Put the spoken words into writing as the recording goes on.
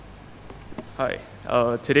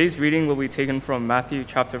Hi. Today's reading will be taken from Matthew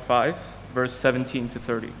chapter 5, verse 17 to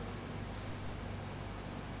 30.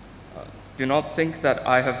 Do not think that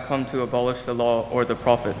I have come to abolish the law or the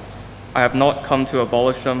prophets. I have not come to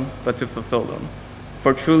abolish them, but to fulfill them.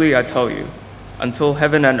 For truly I tell you, until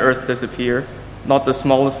heaven and earth disappear, not the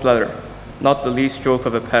smallest letter, not the least stroke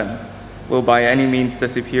of a pen, will by any means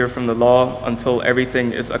disappear from the law until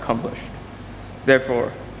everything is accomplished.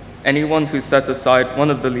 Therefore, anyone who sets aside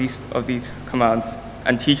one of the least of these commands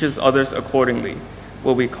and teaches others accordingly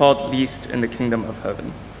will be called least in the kingdom of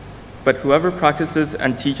heaven. But whoever practices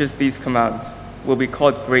and teaches these commands will be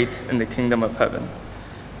called great in the kingdom of heaven.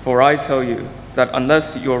 For I tell you that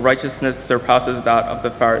unless your righteousness surpasses that of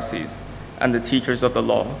the Pharisees and the teachers of the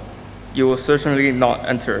law, you will certainly not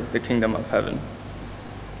enter the kingdom of heaven.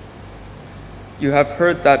 You have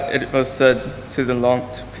heard that it was said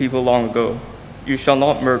to people long ago, "You shall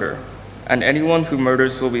not murder, and anyone who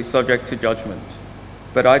murders will be subject to judgment."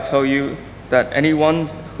 But I tell you that anyone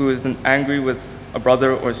who is angry with a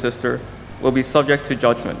brother or sister will be subject to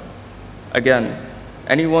judgment. Again,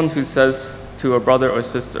 anyone who says to a brother or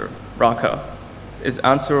sister, "Raka," is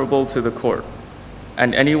answerable to the court,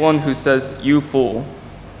 and anyone who says, "You fool,"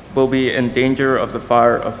 will be in danger of the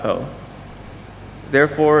fire of hell.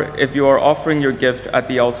 Therefore, if you are offering your gift at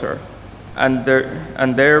the altar, and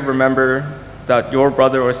there remember that your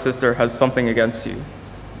brother or sister has something against you,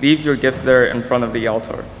 leave your gift there in front of the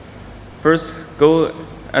altar. First, go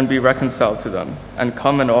and be reconciled to them, and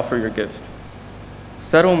come and offer your gift.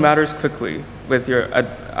 Settle matters quickly with your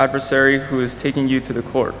adversary who is taking you to the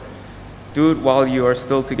court. Do it while you are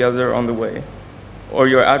still together on the way, or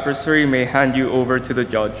your adversary may hand you over to the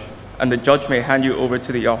judge, and the judge may hand you over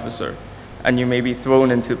to the officer, and you may be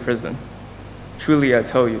thrown into prison. Truly, I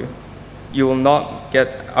tell you, you will not get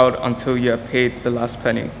out until you have paid the last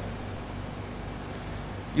penny.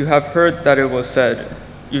 You have heard that it was said,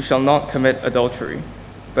 "You shall not commit adultery."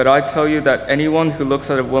 But I tell you that anyone who looks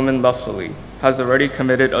at a woman lustfully has already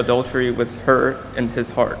committed adultery with her in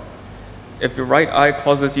his heart. If your right eye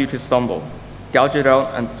causes you to stumble, gouge it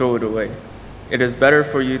out and throw it away. It is better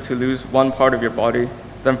for you to lose one part of your body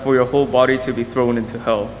than for your whole body to be thrown into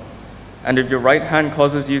hell. And if your right hand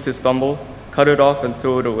causes you to stumble, cut it off and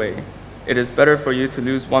throw it away. It is better for you to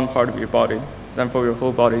lose one part of your body than for your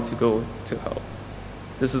whole body to go to hell.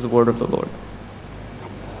 This is the word of the Lord.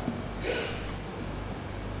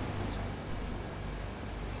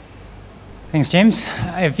 Thanks, James.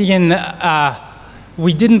 If you can,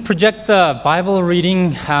 we didn't project the Bible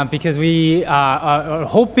reading because we are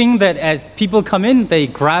hoping that as people come in, they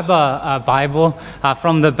grab a Bible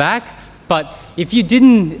from the back. But if you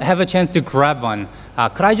didn't have a chance to grab one,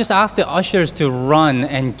 could I just ask the ushers to run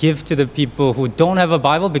and give to the people who don't have a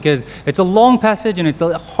Bible, because it's a long passage and it's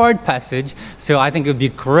a hard passage. So I think it would be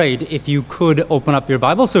great if you could open up your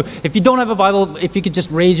Bible. So if you don't have a Bible, if you could just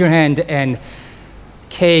raise your hand and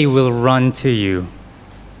Kay will run to you.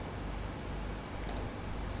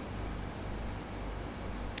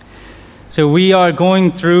 So we are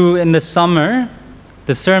going through in the summer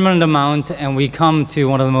the Sermon on the Mount, and we come to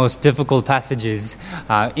one of the most difficult passages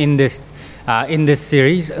in this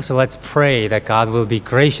series. So let's pray that God will be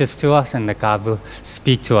gracious to us and that God will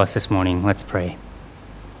speak to us this morning. Let's pray.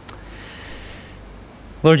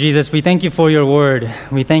 Lord Jesus, we thank you for your word.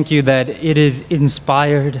 We thank you that it is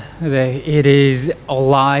inspired, that it is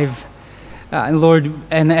alive. Lord,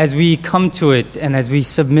 and as we come to it and as we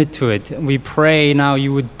submit to it, we pray now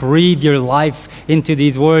you would breathe your life into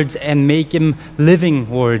these words and make them living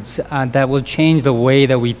words that will change the way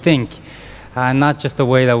that we think. Not just the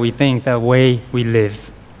way that we think, the way we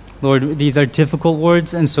live. Lord, these are difficult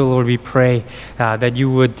words, and so, Lord, we pray that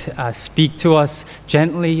you would speak to us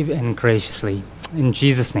gently and graciously. In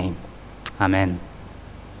Jesus' name, amen.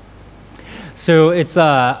 So it's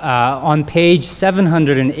on page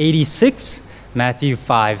 786, Matthew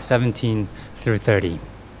 5, 17 through 30.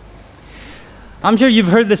 I'm sure you've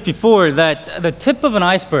heard this before, that the tip of an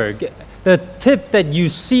iceberg, the tip that you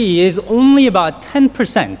see is only about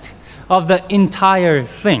 10% of the entire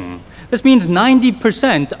thing. This means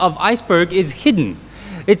 90% of iceberg is hidden.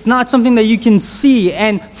 It's not something that you can see,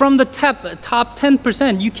 and from the top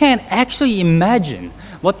 10%, you can't actually imagine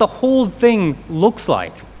what the whole thing looks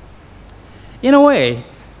like. In a way,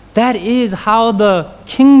 that is how the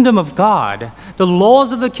kingdom of God, the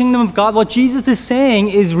laws of the kingdom of God, what Jesus is saying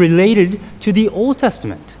is related to the Old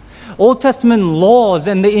Testament. Old Testament laws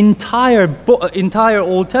and the entire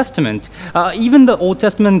Old Testament, even the Old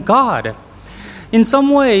Testament God. In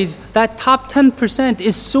some ways, that top 10%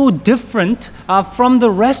 is so different from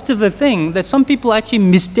the rest of the thing that some people actually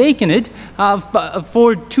mistaken it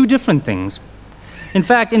for two different things. In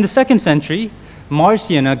fact, in the 2nd century,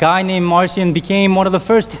 Marcion, a guy named Marcion, became one of the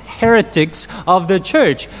first heretics of the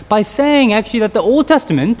church by saying actually that the Old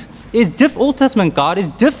Testament God is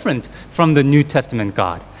different from the New Testament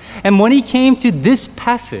God. And when he came to this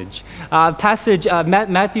passage,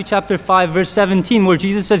 Matthew chapter 5, verse 17, where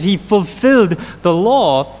Jesus says he fulfilled the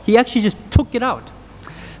law, he actually just took it out.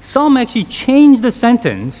 Some actually changed the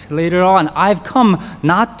sentence later on. I've come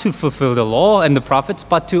not to fulfill the law and the prophets,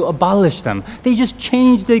 but to abolish them. They just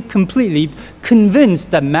changed it completely, convinced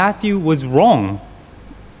that Matthew was wrong.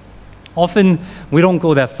 Often we don't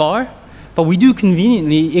go that far, but we do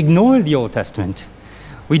conveniently ignore the Old Testament.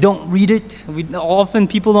 We don't read it. Often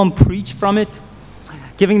people don't preach from it,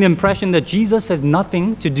 giving the impression that Jesus has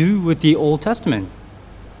nothing to do with the Old Testament.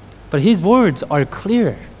 But his words are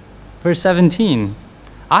clear. Verse 17,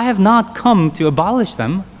 I have not come to abolish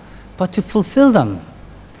them, but to fulfill them.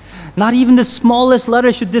 Not even the smallest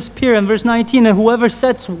letter should disappear. In verse 19, and whoever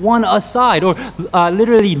sets one aside, or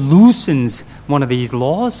literally loosens one of these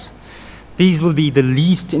laws, these will be the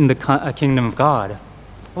least in the kingdom of God.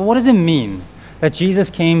 Well, what does it mean that Jesus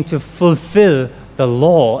came to fulfill the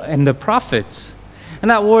law and the prophets? And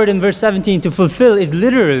that word in verse 17, to fulfill, is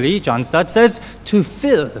literally, John Stott says, to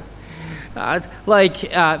fill.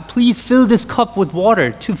 Please fill this cup with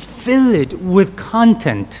water, to fill it with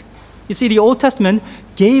content. You see, the Old Testament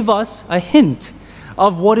gave us a hint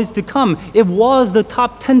of what is to come. It was the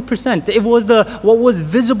top 10%. It was what was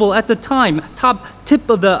visible at the time, top tip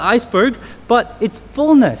of the iceberg, but its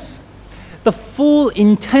fullness, the full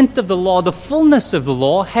intent of the law, the fullness of the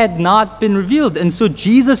law had not been revealed. And so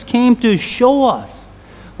Jesus came to show us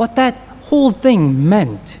what that whole thing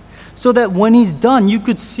meant, so that when he's done, you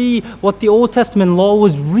could see what the Old Testament law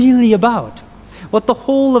was really about, what the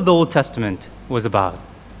whole of the Old Testament was about.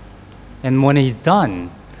 And when he's done,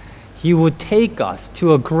 he would take us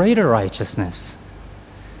to a greater righteousness.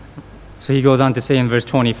 So he goes on to say in verse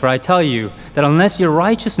 20, for I tell you that unless your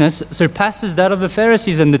righteousness surpasses that of the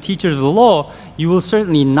Pharisees and the teachers of the law, you will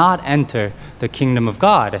certainly not enter the kingdom of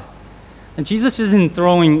God. And Jesus isn't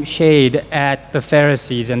throwing shade at the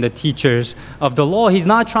Pharisees and the teachers of the law. He's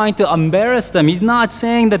not trying to embarrass them. He's not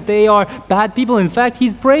saying that they are bad people. In fact,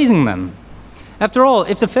 he's praising them. After all,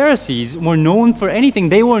 if the Pharisees were known for anything,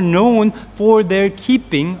 they were known for their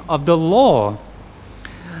keeping of the law.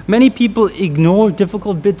 Many people ignore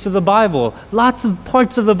difficult bits of the Bible, lots of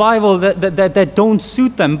parts of the Bible that don't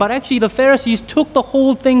suit them. But actually, the Pharisees took the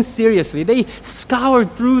whole thing seriously. They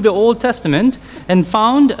scoured through the Old Testament and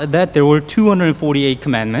found that there were 248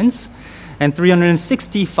 commandments and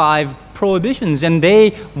 365 prohibitions, and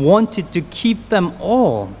they wanted to keep them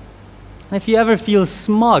all. And if you ever feel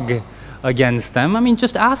smug against them,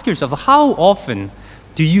 just ask yourself, how often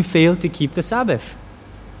do you fail to keep the Sabbath?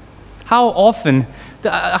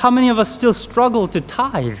 How many of us still struggle to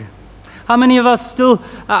tithe? How many of us still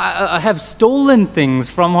have stolen things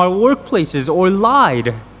from our workplaces or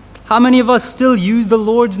lied? How many of us still use the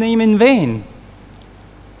Lord's name in vain?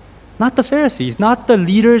 Not the Pharisees, not the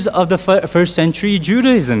leaders of the first century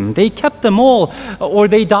Judaism. They kept them all, or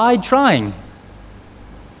they died trying.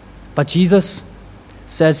 But Jesus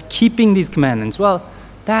says keeping these commandments, well,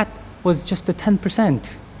 that was just the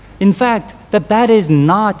 10%. In fact, that is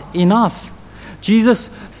not enough.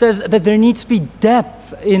 Jesus says that there needs to be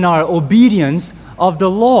depth in our obedience of the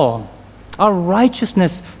law. Our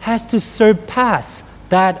righteousness has to surpass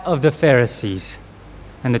that of the Pharisees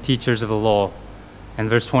and the teachers of the law. And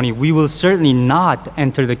verse 20, we will certainly not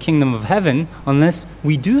enter the kingdom of heaven unless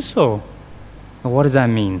we do so. Now, what does that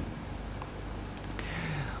mean?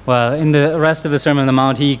 Well, in the rest of the Sermon on the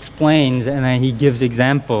Mount, he explains and then he gives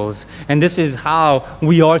examples. And this is how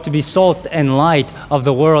we are to be salt and light of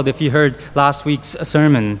the world, if you heard last week's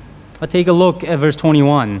sermon. Take a look at verse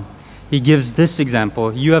 21. He gives this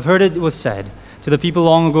example. You have heard it was said to the people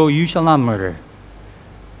long ago, you shall not murder.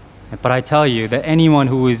 But I tell you that anyone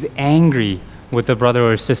who is angry with a brother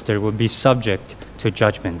or sister will be subject to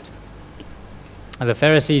judgment. The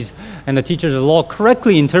Pharisees and the teachers of the law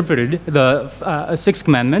correctly interpreted the sixth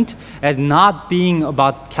commandment as not being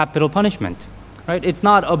about capital punishment. Right? It's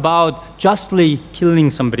not about justly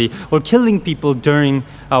killing somebody or killing people during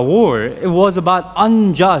a war. It was about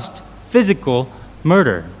unjust physical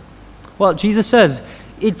murder. Well, Jesus says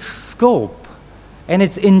its scope and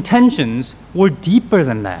its intentions were deeper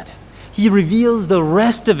than that. He reveals the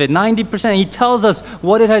rest of it, 90%. He tells us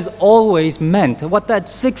what it has always meant, what that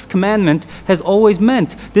sixth commandment has always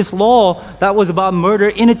meant. This law that was about murder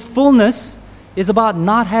in its fullness is about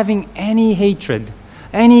not having any hatred,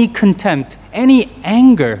 any contempt, any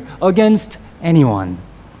anger against anyone.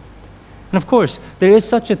 And of course, there is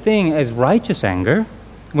such a thing as righteous anger.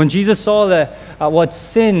 When Jesus saw the what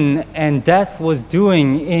sin and death was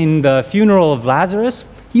doing in the funeral of Lazarus,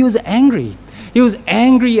 he was angry. He was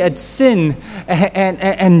angry at sin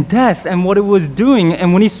and death and what it was doing.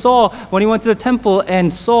 And when he went to the temple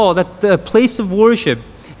and saw that the place of worship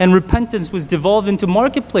and repentance was devolved into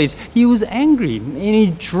marketplace, he was angry and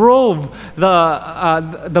he drove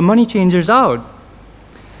the money changers out.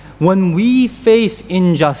 When we face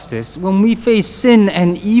injustice, when we face sin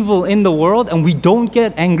and evil in the world and we don't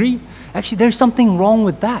get angry, actually there's something wrong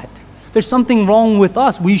with that. There's something wrong with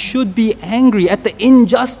us. We should be angry at the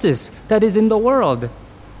injustice that is in the world.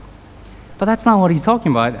 But that's not what he's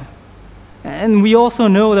talking about. And we also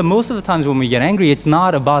know that most of the times when we get angry, it's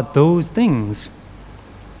not about those things.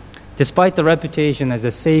 Despite the reputation as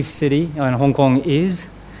a safe city, and Hong Kong is,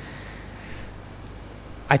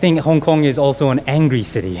 I think Hong Kong is also an angry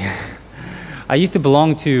city. I used to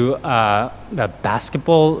belong to the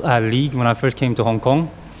basketball league when I first came to Hong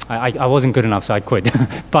Kong. I wasn't good enough, so I quit.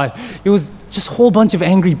 But it was just a whole bunch of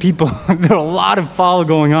angry people. There were a lot of foul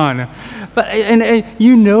going on. But and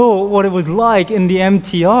you know what it was like in the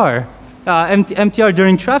MTR. MTR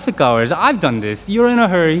during traffic hours. I've done this. You're in a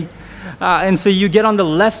hurry. And so you get on the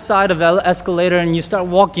left side of the escalator and you start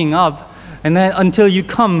walking up. And then until you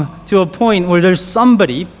come to a point where there's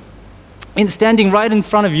somebody standing right in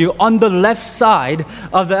front of you on the left side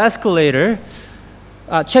of the escalator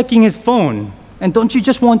checking his phone. And don't you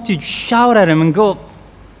just want to shout at him and go,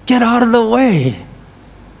 get out of the way?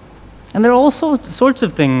 And there are also sorts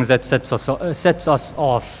of things that sets us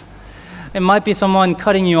off. It might be someone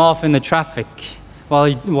cutting you off in the traffic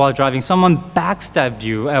while driving. Someone backstabbed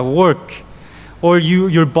you at work. Or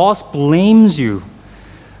your boss blames you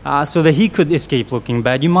so that he could escape looking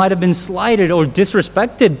bad. You might have been slighted or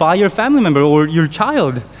disrespected by your family member or your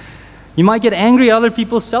child. You might get angry at other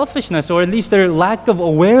people's selfishness or at least their lack of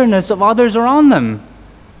awareness of others around them.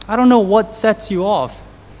 I don't know what sets you off,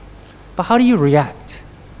 but how do you react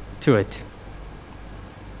to it?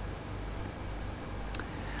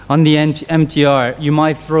 On the MTR, you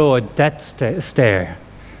might throw a death stare,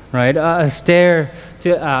 right? A stare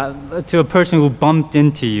to a person who bumped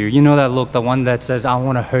into you. You know that look, the one that says, I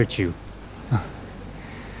want to hurt you.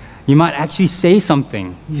 You might actually say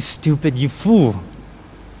something. You stupid, you fool.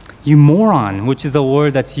 You moron, which is the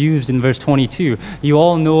word that's used in verse 22. You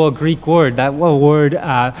all know a Greek word. That word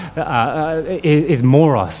is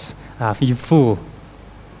moros, you fool.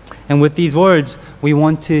 And with these words, we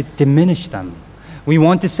want to diminish them. We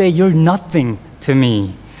want to say, you're nothing to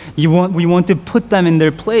me. We want to put them in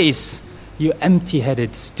their place. You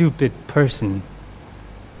empty-headed, stupid person.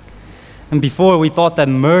 And before, we thought that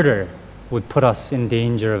murder would put us in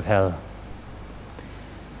danger of hell.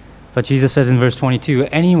 But Jesus says in verse 22,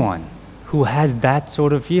 anyone who has that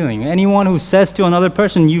sort of feeling, anyone who says to another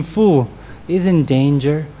person, you fool, is in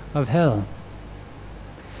danger of hell.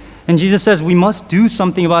 And Jesus says we must do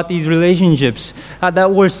something about these relationships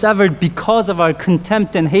that were severed because of our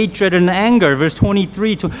contempt and hatred and anger. Verse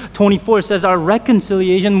 23 to 24 says our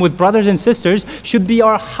reconciliation with brothers and sisters should be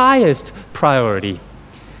our highest priority.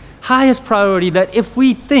 Highest priority, that if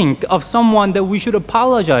we think of someone that we should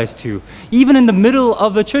apologize to, even in the middle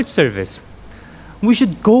of the church service, we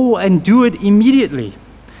should go and do it immediately.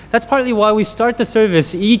 That's partly why we start the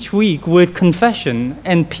service each week with confession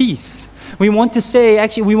and peace. We want to say,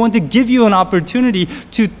 actually, we want to give you an opportunity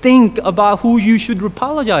to think about who you should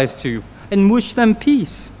apologize to and wish them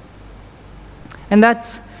peace. And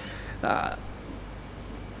that's...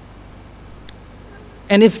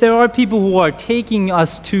 And if there are people who are taking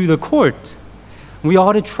us to the court, we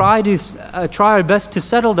ought to try our best to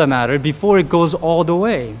settle the matter before it goes all the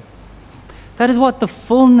way. That is what the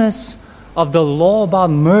fullness of the law about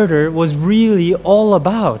murder was really all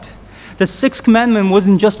about. The sixth commandment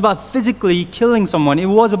wasn't just about physically killing someone. It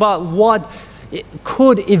was about what it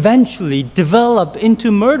could eventually develop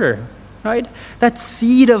into murder, right? That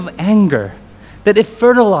seed of anger, that if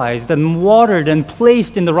fertilized and watered and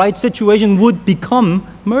placed in the right situation would become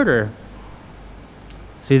murder.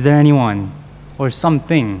 So is there anyone or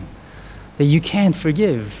something that you can't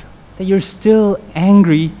forgive, that you're still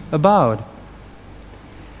angry about?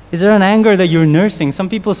 Is there an anger that you're nursing? Some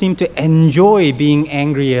people seem to enjoy being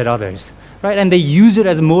angry at others, right? And they use it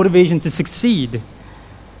as a motivation to succeed.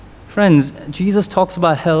 Friends, Jesus talks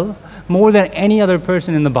about hell more than any other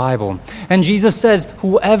person in the Bible. And Jesus says,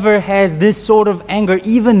 whoever has this sort of anger,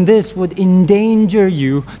 even this would endanger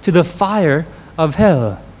you to the fire of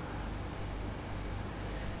hell.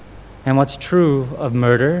 And what's true of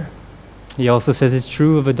murder, he also says it's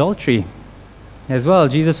true of adultery as well.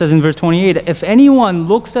 Jesus says in verse 28, if anyone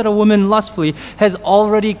looks at a woman lustfully, has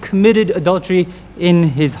already committed adultery in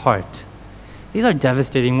his heart. These are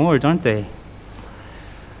devastating words, aren't they?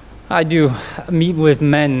 I do meet with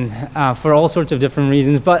men for all sorts of different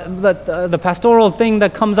reasons, but the pastoral thing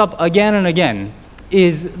that comes up again and again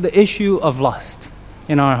is the issue of lust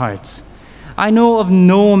in our hearts. I know of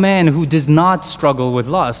no man who does not struggle with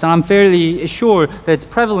lust, and I'm fairly sure that it's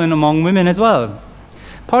prevalent among women as well.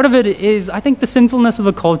 Part of it is, I think, the sinfulness of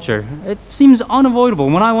the culture. It seems unavoidable.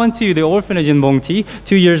 When I went to the orphanage in Bongti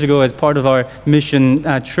 2 years ago as part of our mission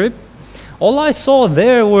trip, all I saw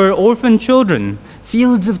there were orphan children,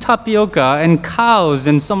 fields of tapioca and cows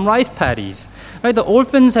and some rice paddies. Right? The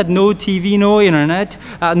orphans had no TV, no internet,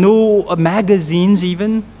 no magazines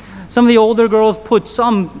even. Some of the older girls put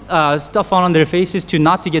some stuff on their faces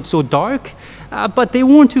not to get so dark, but they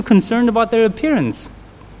weren't too concerned about their appearance.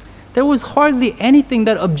 There was hardly anything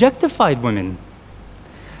that objectified women.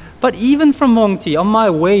 But even from Bongti, on my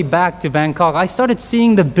way back to Bangkok, I started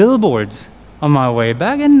seeing the billboards on my way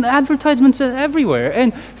back, and advertisements are everywhere,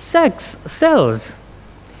 and sex sells.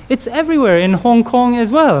 It's everywhere in Hong Kong as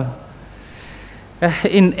well.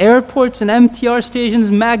 In airports and MTR stations,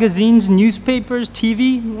 magazines, newspapers,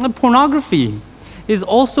 TV, pornography is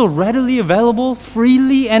also readily available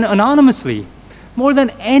freely and anonymously, more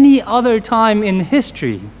than any other time in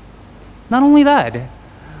history. Not only that,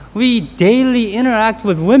 we daily interact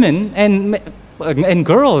with women and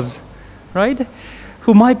girls, right,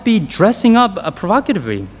 who might be dressing up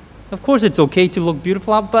provocatively. Of course, it's okay to look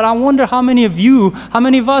beautiful, but I wonder how many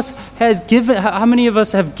of us have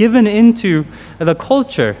given into the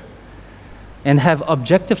culture and have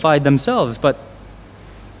objectified themselves. But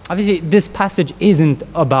obviously, this passage isn't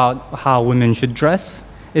about how women should dress.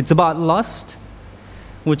 It's about lust,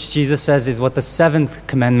 which Jesus says is what the 7th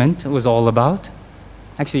commandment was all about.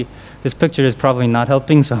 Actually, this picture is probably not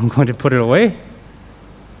helping, so I'm going to put it away.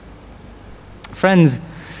 Friends,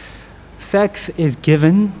 sex is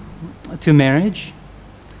given to marriage.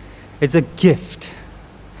 It's a gift.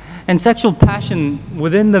 And sexual passion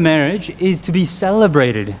within the marriage is to be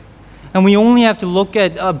celebrated. And we only have to look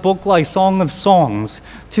at a book like Song of Songs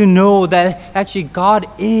to know that actually God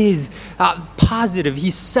is positive.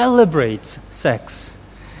 He celebrates sex.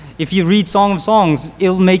 If you read Song of Songs,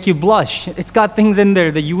 it'll make you blush. It's got things in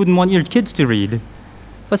there that you wouldn't want your kids to read.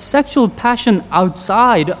 But sexual passion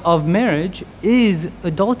outside of marriage is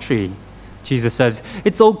adultery. Jesus says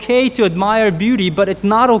it's okay to admire beauty, but it's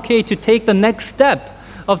not okay to take the next step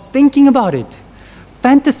of thinking about it,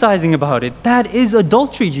 fantasizing about it. That is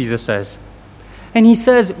adultery, Jesus says. And he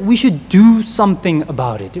says we should do something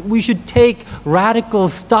about it. We should take radical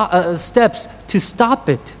steps to stop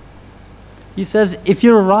it. He says, if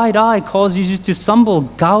your right eye causes you to stumble,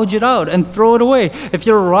 gouge it out and throw it away. If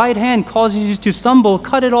your right hand causes you to stumble,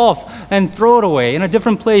 cut it off and throw it away. In a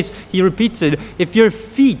different place, he repeats it. If your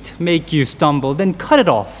feet make you stumble, then cut it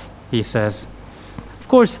off, he says. Of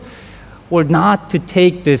course, we're not to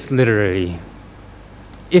take this literally.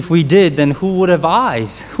 If we did, then who would have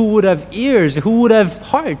eyes? Who would have ears? Who would have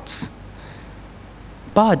hearts?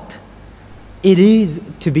 But it is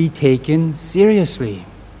to be taken seriously,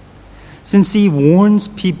 since he warns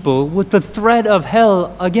people with the threat of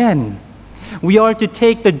hell again. We are to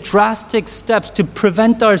take the drastic steps to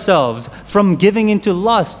prevent ourselves from giving into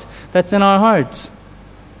lust that's in our hearts.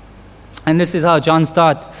 And this is how John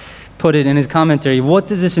Stott put it in his commentary. What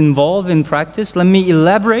does this involve in practice? Let me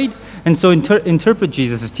elaborate and so interpret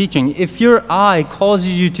Jesus' teaching. If your eye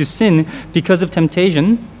causes you to sin because of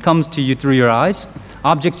temptation comes to you through your eyes,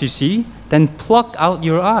 objects you see, then pluck out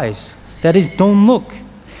your eyes. That is, don't look.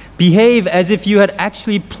 Behave as if you had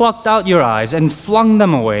actually plucked out your eyes and flung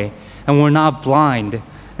them away and were not blind,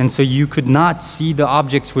 and so you could not see the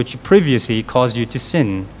objects which previously caused you to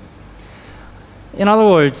sin. In other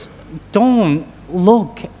words, don't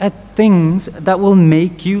look at things that will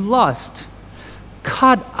make you lust.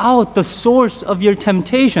 Cut out the source of your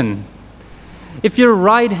temptation. If your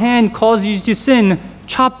right hand causes you to sin,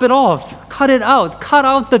 chop it off, cut it out. Cut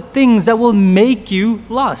out the things that will make you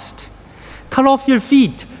lust. Cut off your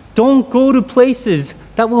feet. Don't go to places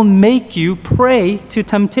that will make you prey to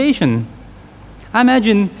temptation. I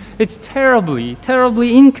imagine it's terribly,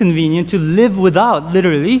 terribly inconvenient to live without,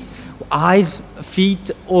 literally, eyes,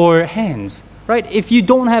 feet, or hands. Right? If you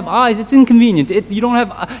don't have eyes, it's inconvenient. If you don't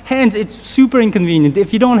have hands, it's super inconvenient.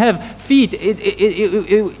 If you don't have feet, it'll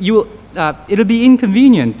be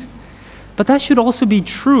inconvenient. But that should also be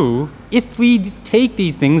true if we take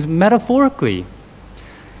these things metaphorically.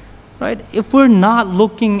 Right? If we're not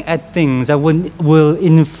looking at things that will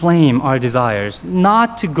inflame our desires,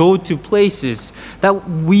 not to go to places that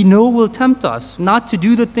we know will tempt us, not to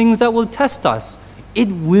do the things that will test us, it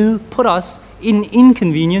will put us in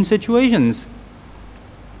inconvenient situations.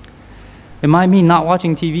 It might mean not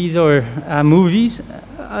watching TVs or movies,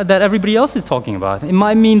 that everybody else is talking about. It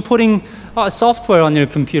might mean putting software on your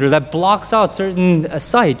computer that blocks out certain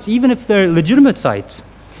sites, even if they're legitimate sites.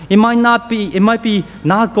 It might be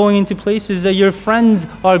not going into places that your friends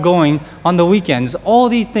are going on the weekends. All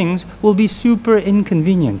these things will be super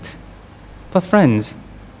inconvenient. But friends,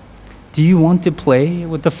 do you want to play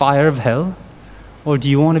with the fire of hell? Or do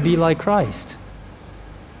you want to be like Christ?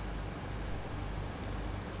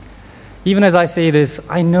 Even as I say this,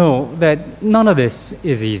 I know that none of this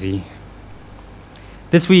is easy.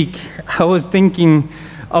 This week, I was thinking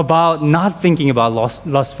about not thinking about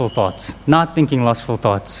lustful thoughts, not thinking lustful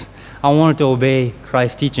thoughts. I wanted to obey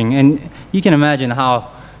Christ's teaching, and you can imagine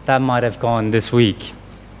how that might have gone this week.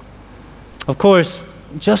 Of course,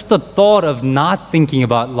 just the thought of not thinking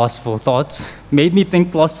about lustful thoughts made me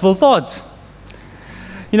think lustful thoughts.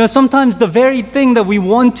 You know, sometimes the very thing that we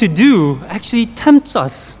want to do actually tempts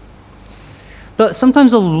us. Sometimes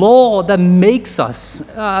the law that makes us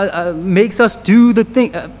do the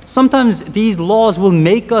thing. Sometimes these laws will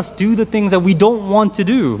make us do the things that we don't want to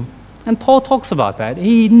do. And Paul talks about that.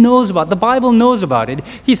 He knows about it. The Bible knows about it.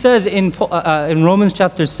 He says in Romans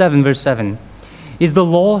chapter 7, verse 7, "Is the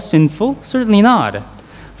law sinful? Certainly not.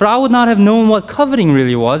 For I would not have known what coveting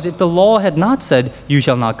really was if the law had not said, 'You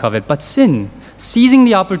shall not covet.' But sin, seizing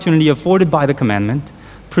the opportunity afforded by the commandment,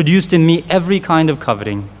 produced in me every kind of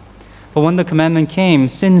coveting. But when the commandment came,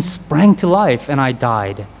 sin sprang to life, and I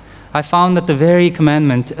died. I found that the very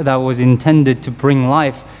commandment that was intended to bring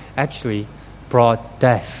life actually brought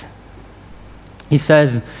death." He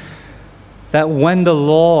says that when the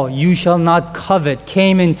law, "You shall not covet,"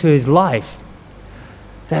 came into his life,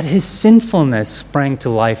 that his sinfulness sprang to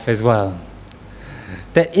life as well.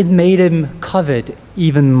 That it made him covet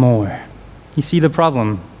even more. You see the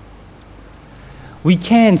problem? We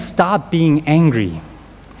can't stop being angry.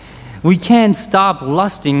 We can't stop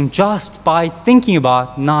lusting just by thinking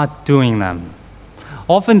about not doing them.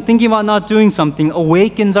 Often thinking about not doing something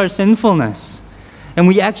awakens our sinfulness, and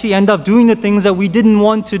we actually end up doing the things that we didn't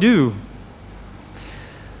want to do.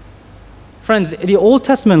 Friends, the Old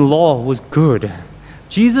Testament law was good.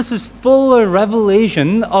 Jesus' fuller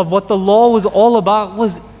revelation of what the law was all about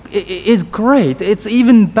is great. It's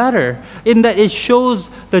even better in that it shows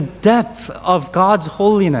the depth of God's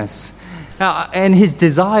holiness and his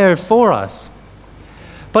desire for us.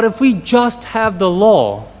 But if we just have the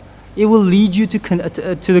law, it will lead you to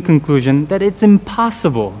the conclusion that it's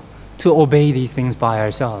impossible to obey these things by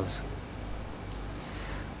ourselves.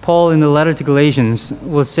 Paul in the letter to Galatians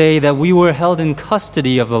will say that we were held in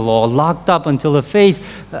custody of the law, locked up until the faith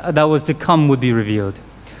that was to come would be revealed.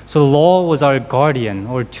 So the law was our guardian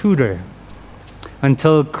or tutor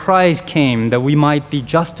until Christ came that we might be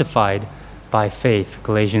justified by faith.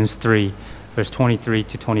 Galatians 3, verse 23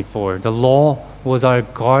 to 24. The law was our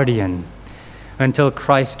guardian until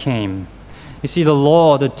Christ came. You see, the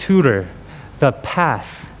law, the tutor, the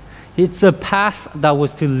path, it's the path that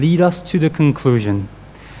was to lead us to the conclusion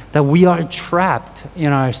that we are trapped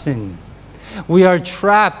in our sin. We are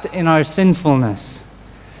trapped in our sinfulness,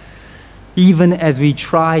 even as we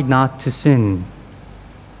try not to sin.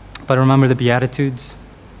 But remember the Beatitudes?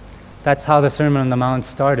 That's how the Sermon on the Mount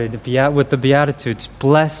started, with the Beatitudes.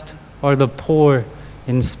 Blessed are the poor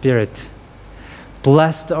in spirit.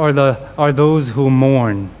 Blessed are those who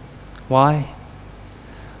mourn. Why?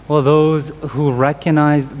 Well, those who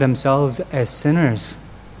recognize themselves as sinners.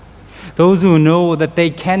 Those who know that they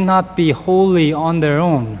cannot be holy on their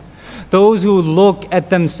own. Those who look at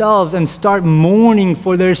themselves and start mourning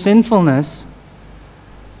for their sinfulness,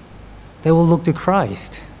 they will look to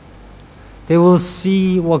Christ. They will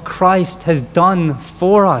see what Christ has done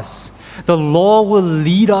for us. The law will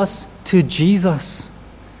lead us to Jesus.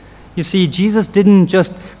 You see, Jesus didn't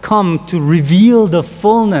just come to reveal the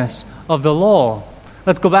fullness of the law.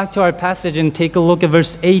 Let's go back to our passage and take a look at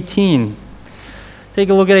verse 18. Take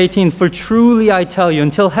a look at 18. "For truly I tell you,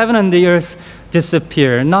 until heaven and the earth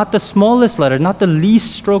disappear, not the smallest letter, not the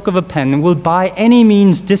least stroke of a pen will by any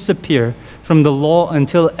means disappear from the law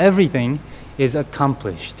until everything is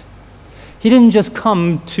accomplished." He didn't just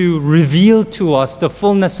come to reveal to us the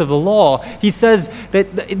fullness of the law. He says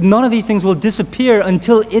that none of these things will disappear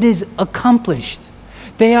until it is accomplished.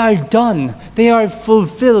 They are done. They are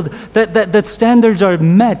fulfilled. That standards are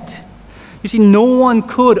met. You see, no one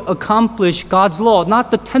could accomplish God's law, not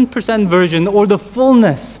the 10% version or the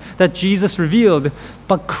fullness that Jesus revealed,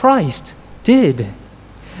 but Christ did.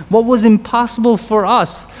 What was impossible for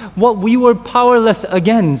us, what we were powerless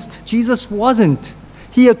against, Jesus wasn't.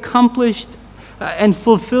 He accomplished and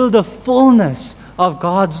fulfilled the fullness of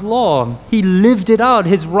God's law. He lived it out.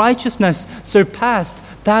 His righteousness surpassed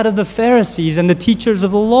that of the Pharisees and the teachers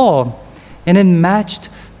of the law. and it matched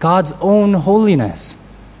God's own holiness.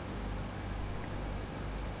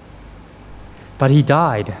 But he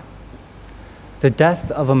died the death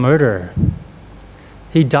of a murderer.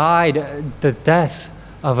 He died the death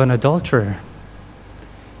of an adulterer.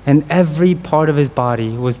 And every part of his body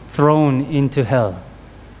was thrown into hell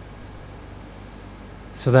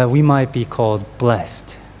so that we might be called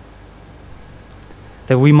blessed,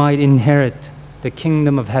 that we might inherit the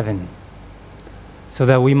kingdom of heaven, so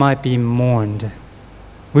that we might be mourned,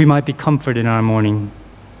 we might be comforted in our mourning.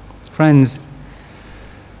 Friends,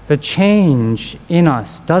 the change in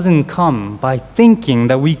us doesn't come by thinking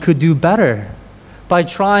that we could do better, by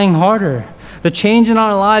trying harder. The change in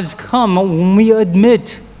our lives come when we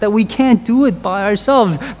admit that we can't do it by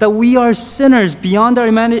ourselves, that we are sinners beyond our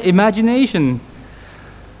imagination.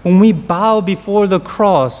 When we bow before the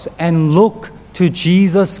cross and look to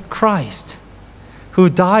Jesus Christ, who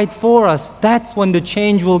died for us, that's when the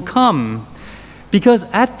change will come. Because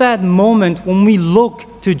at that moment, when we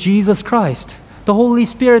look to Jesus Christ, the Holy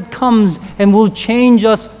Spirit comes and will change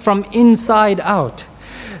us from inside out.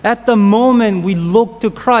 At the moment we look to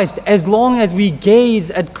Christ, as long as we gaze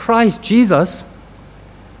at Christ Jesus,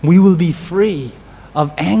 we will be free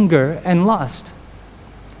of anger and lust.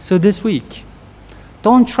 So this week,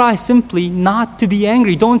 don't try simply not to be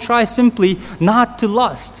angry. Don't try simply not to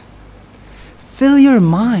lust. Fill your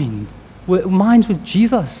minds with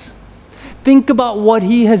Jesus. Think about what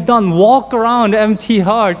he has done. Walk around empty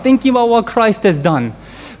heart, thinking about what Christ has done.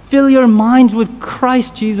 Fill your minds with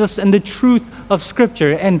Christ Jesus and the truth of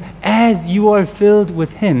Scripture. And as you are filled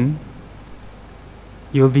with him,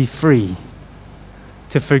 you'll be free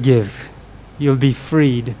to forgive. You'll be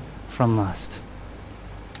freed from lust.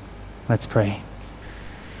 Let's pray.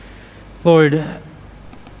 Lord,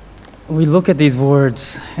 we look at these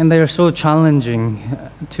words and they are so challenging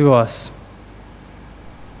to us.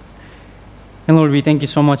 And Lord, we thank you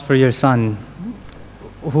so much for your Son,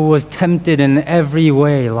 who was tempted in every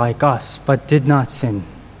way like us, but did not sin.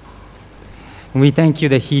 And we thank you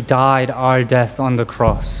that he died our death on the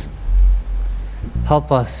cross.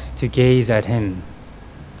 Help us to gaze at him.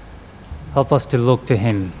 Help us to look to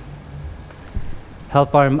him.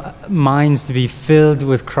 Help our minds to be filled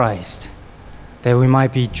with Christ, that we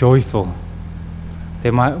might be joyful,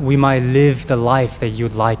 that we might live the life that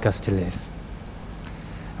you'd like us to live.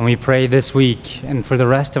 And we pray this week and for the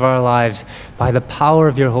rest of our lives, by the power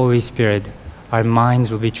of your Holy Spirit, our minds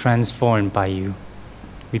will be transformed by you.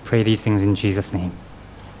 We pray these things in Jesus' name.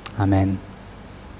 Amen.